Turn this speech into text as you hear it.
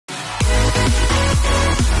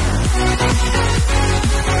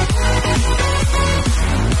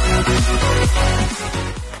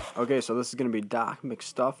Okay, so this is going to be Doc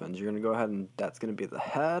McStuffins. You're going to go ahead and that's going to be the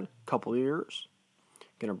head, couple ears.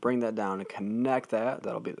 Going to bring that down and connect that.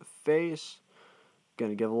 That'll be the face.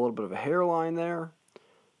 Going to give a little bit of a hairline there.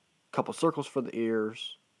 Couple circles for the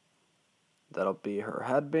ears. That'll be her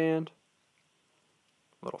headband.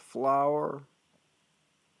 Little flower.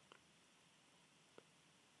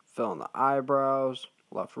 Fill in the eyebrows,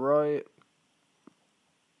 left, right.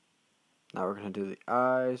 Now we're going to do the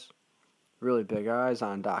eyes. Really big eyes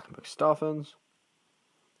on Doc McStuffins.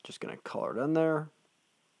 Just going to color it in there.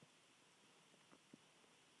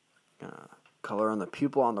 Gonna color in the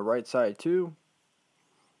pupil on the right side too.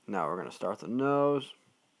 Now we're going to start the nose.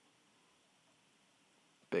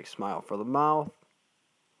 Big smile for the mouth.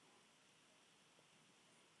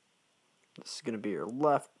 This is going to be your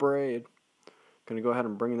left braid. Going to go ahead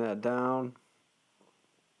and bring that down.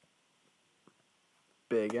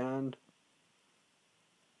 Big end.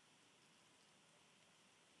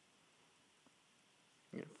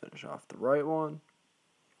 I'm going to finish off the right one.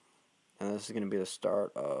 And this is going to be the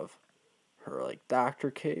start of her like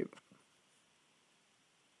doctor cape.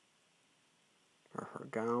 Or her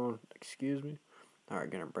gown, excuse me. Alright,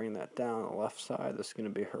 going to bring that down on the left side. This is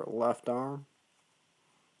going to be her left arm.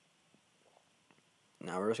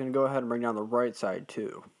 Now we're just going to go ahead and bring down the right side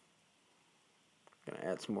too. Going to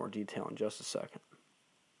add some more detail in just a second.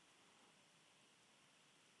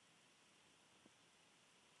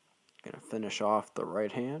 Going to finish off the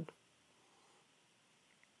right hand.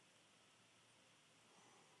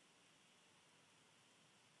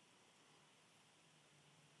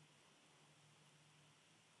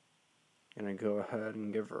 Going to go ahead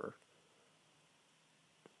and give her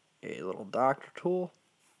a little doctor tool.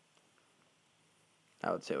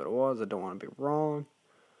 I would say what it was. I don't want to be wrong.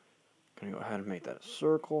 Going to go ahead and make that a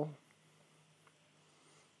circle.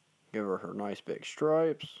 Give her nice big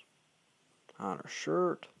stripes on her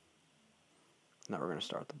shirt. Now we're going to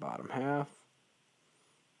start the bottom half.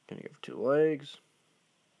 Going to give her 2 legs.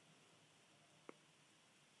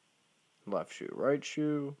 Left shoe, right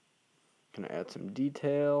shoe. Going to add some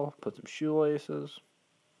detail. Put some shoelaces.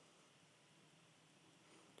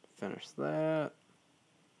 Finish that.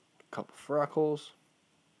 A couple freckles.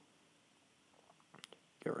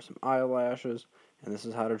 Give her some eyelashes. And this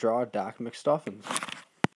is how to draw Doc McStuffins.